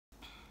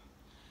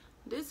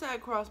This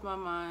had crossed my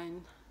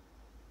mind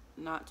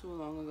not too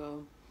long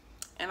ago,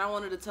 and I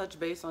wanted to touch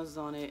bases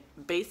on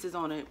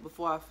it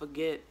before I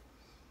forget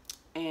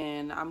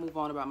and I move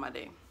on about my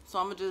day. So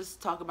I'm gonna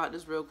just talk about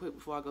this real quick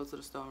before I go to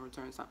the store and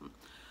return something.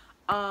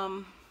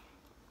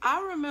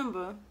 I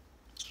remember,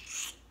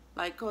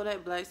 like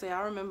Kodak Black say,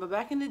 I remember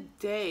back in the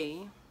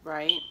day,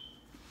 right?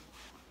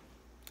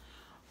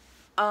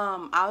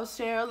 I'll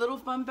share a little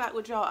fun fact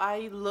with y'all.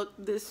 I look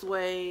this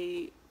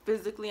way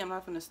physically. I'm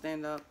not gonna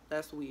stand up.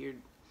 That's weird.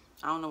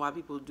 I don't know why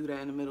people do that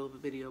in the middle of a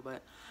video,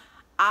 but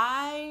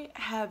I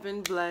have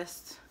been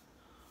blessed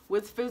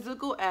with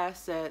physical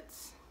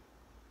assets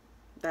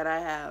that I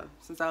have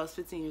since I was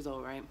 15 years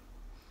old, right?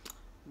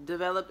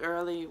 Developed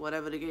early,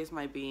 whatever the case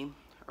might be,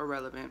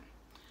 irrelevant.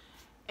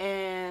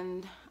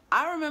 And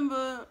I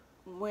remember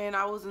when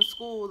I was in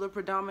school, the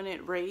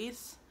predominant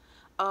race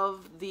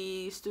of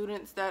the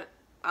students that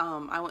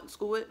I went to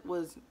school with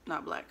was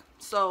not black.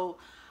 So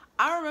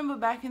I remember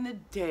back in the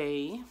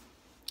day,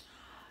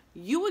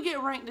 you would get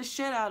ranked the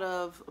shit out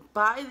of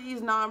by these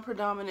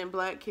non-predominant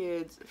black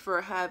kids for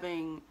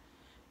having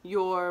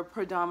your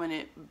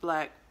predominant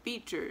black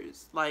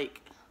features,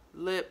 like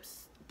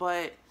lips,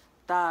 butt,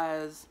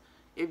 thighs.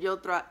 If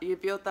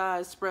your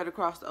thighs spread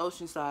across the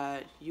ocean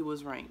side, you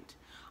was ranked.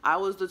 I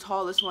was the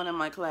tallest one in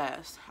my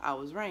class. I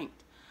was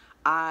ranked.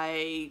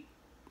 I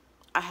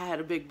had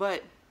a big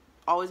butt,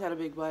 always had a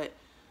big butt,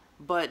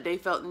 but they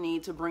felt the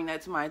need to bring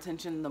that to my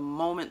attention the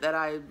moment that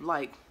I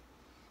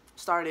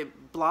started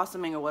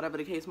blossoming or whatever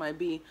the case might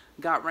be,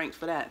 got ranked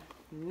for that.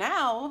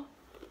 Now,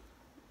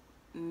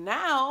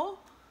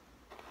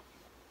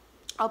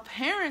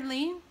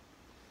 apparently,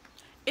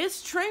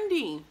 it's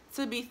trendy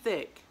to be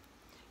thick.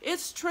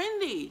 It's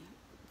trendy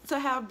to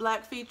have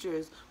black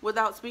features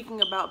without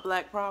speaking about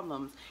black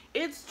problems.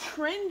 It's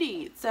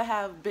trendy to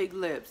have big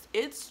lips.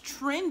 It's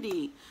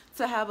trendy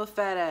to have a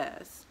fat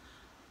ass.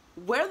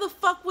 Where the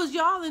fuck was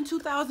y'all in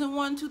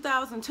 2001,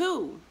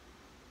 2002?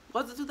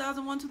 Was it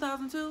 2001,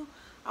 2002?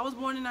 I was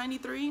born in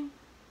 93.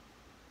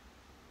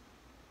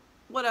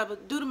 Whatever,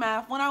 do the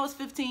math. When I was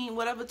 15,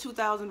 whatever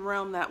 2000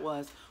 realm that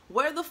was.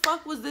 Where the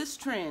fuck was this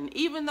trend?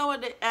 Even though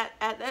at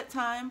that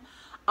time,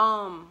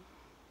 I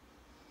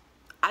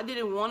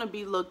didn't want to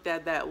be looked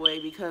at that way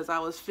because I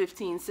was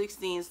 15,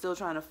 16, still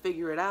trying to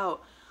figure it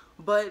out.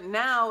 But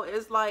now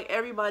it's like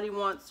everybody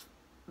wants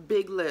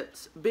big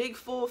lips, big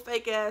full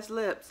fake ass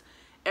lips.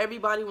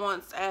 Everybody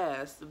wants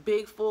ass,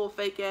 big full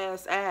fake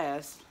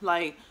ass.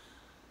 Like,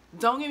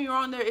 don't get me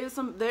wrong, there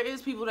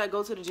is people that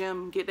go to the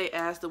gym, get their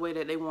ass the way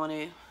that they want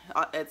it,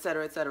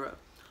 etc., etc.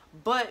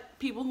 But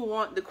people who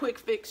want the quick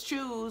fix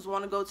shoes,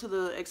 want to go to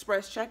the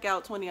express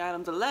checkout, 20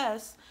 items or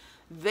less,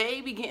 they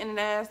be getting an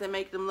ass that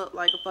make them look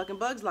like a fucking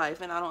Bug's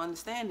Life, and I don't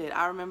understand it.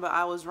 I remember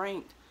I was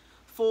ranked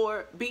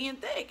for being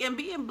thick and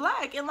being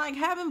black and like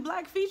having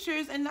black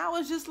features, and now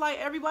it's just like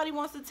everybody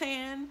wants to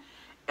tan,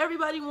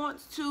 everybody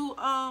wants to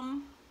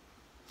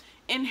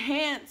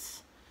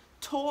enhance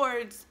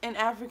towards an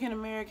African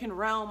American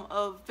realm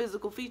of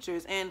physical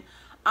features, and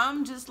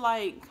I'm just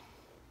like,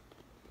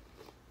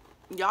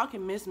 y'all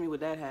can miss me with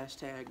that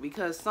hashtag,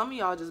 because some of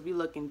y'all just be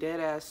looking dead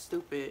ass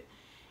stupid,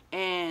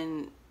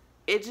 and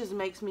it just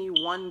makes me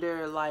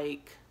wonder,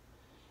 like,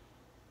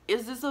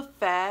 is this a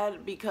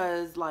fad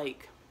because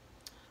like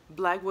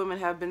black women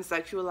have been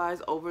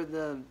sexualized over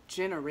the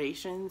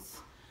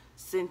generations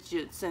since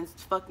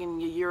fucking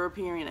your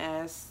European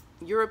ass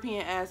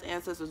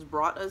ancestors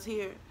brought us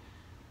here?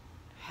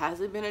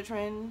 Has it been a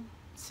trend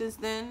since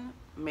then?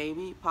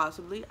 Maybe,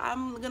 possibly.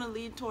 I'm gonna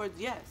lead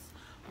towards yes.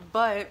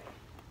 But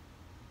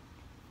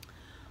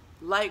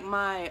like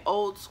my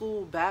old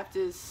school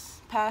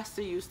Baptist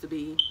pastor used to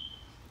be,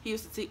 he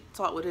used to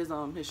talk with his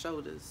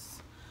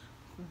shoulders.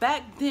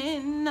 Back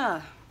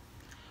then,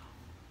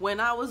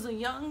 when I was a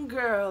young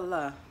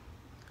girl,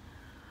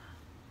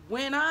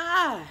 when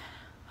I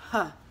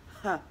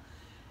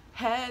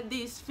had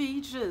these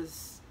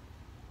features,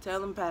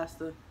 tell him,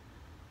 pastor,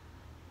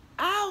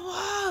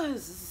 I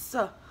was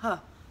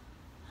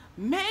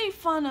made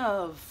fun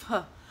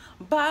of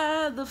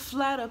by the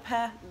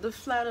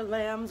flatter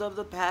lambs of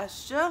the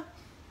pasture,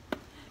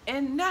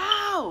 and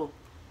now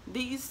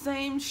these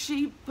same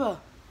sheep,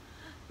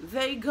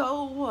 they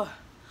go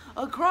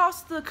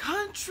across the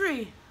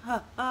country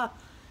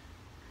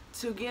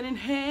to get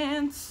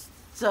enhanced.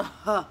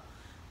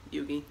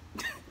 Yugi.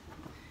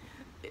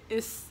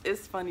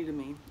 It's funny to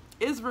me.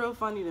 It's real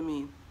funny to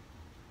me.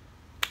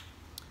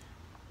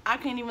 I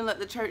can't even let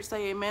the church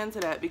say amen to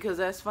that because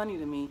that's funny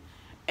to me.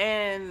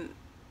 And,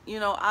 you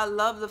know, I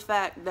love the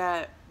fact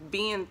that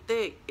being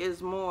thick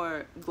is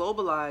more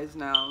globalized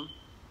now,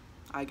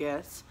 I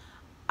guess.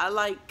 I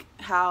like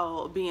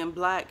how being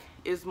black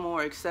is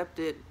more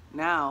accepted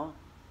now,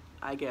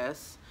 I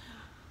guess.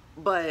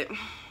 But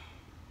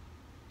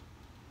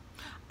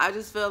I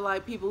just feel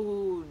like people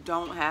who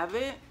don't have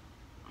it,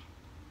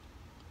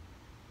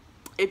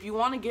 if you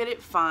want to get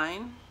it,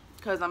 fine.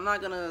 Because I'm not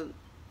going to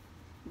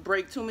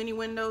break too many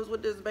windows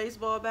with this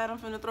baseball bat I'm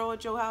finna throw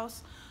at your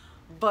house.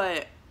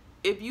 But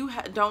if you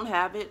don't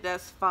have it,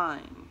 that's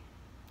fine.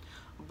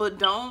 But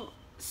don't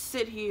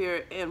sit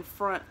here in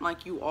front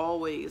like you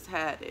always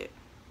had it.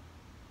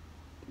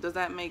 Does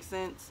that make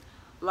sense?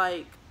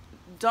 Like,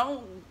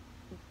 don't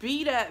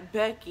be that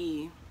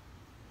Becky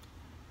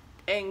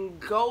and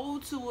go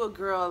to a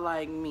girl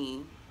like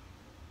me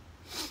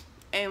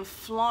and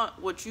flaunt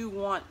what you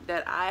want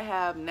that I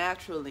have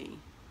naturally,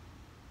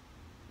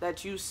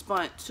 that you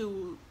spent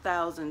 $2,000,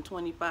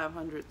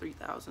 $2,500,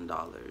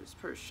 $3,000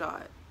 per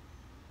shot.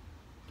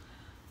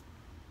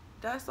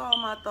 That's all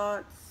my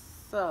thoughts.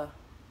 Gotta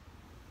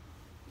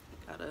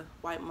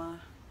wipe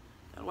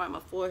my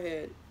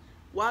forehead.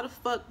 Why the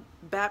fuck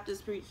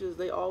Baptist preachers,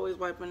 they always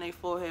wiping their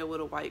forehead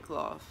with a white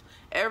cloth?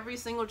 Every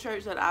single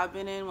church that I've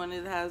been in, when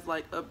it has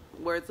like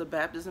where it's a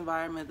Baptist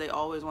environment, they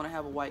always want to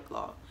have a white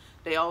cloth.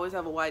 They always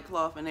have a white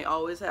cloth, and they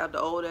always have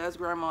the old ass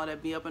grandma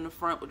that be up in the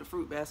front with the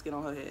fruit basket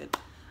on her head.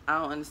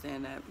 I don't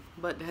understand that,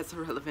 but that's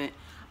irrelevant.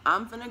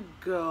 I'm gonna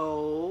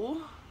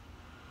go.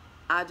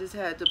 I just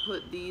had to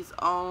put these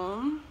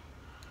on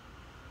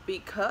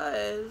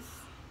because,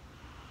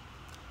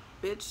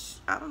 bitch,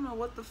 I don't know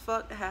what the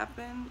fuck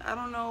happened. I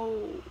don't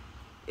know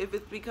if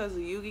it's because of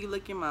Yugi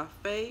licking my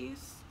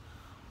face,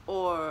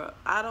 or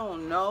I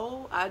don't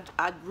know. I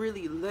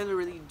really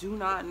literally do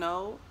not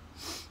know.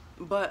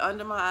 But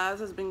under my eyes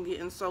has been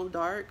getting so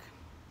dark,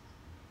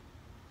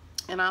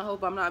 and I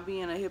hope I'm not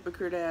being a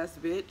hypocrite ass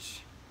bitch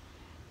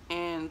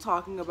and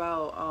talking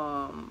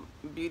about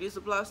beauty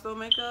supply store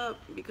makeup,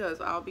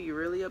 because I'll be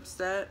really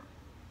upset.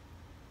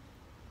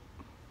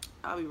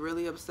 I'll be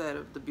really upset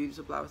if the beauty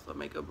supply store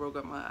makeup broke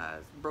out my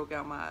eyes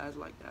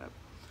like that.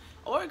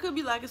 Or it could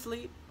be lack of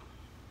sleep.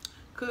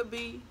 Could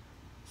be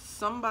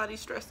somebody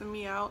stressing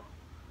me out.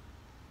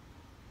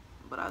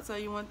 But I'll tell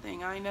you one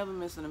thing, I ain't never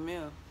missing a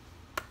meal.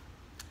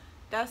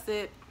 That's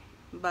it.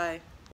 Bye.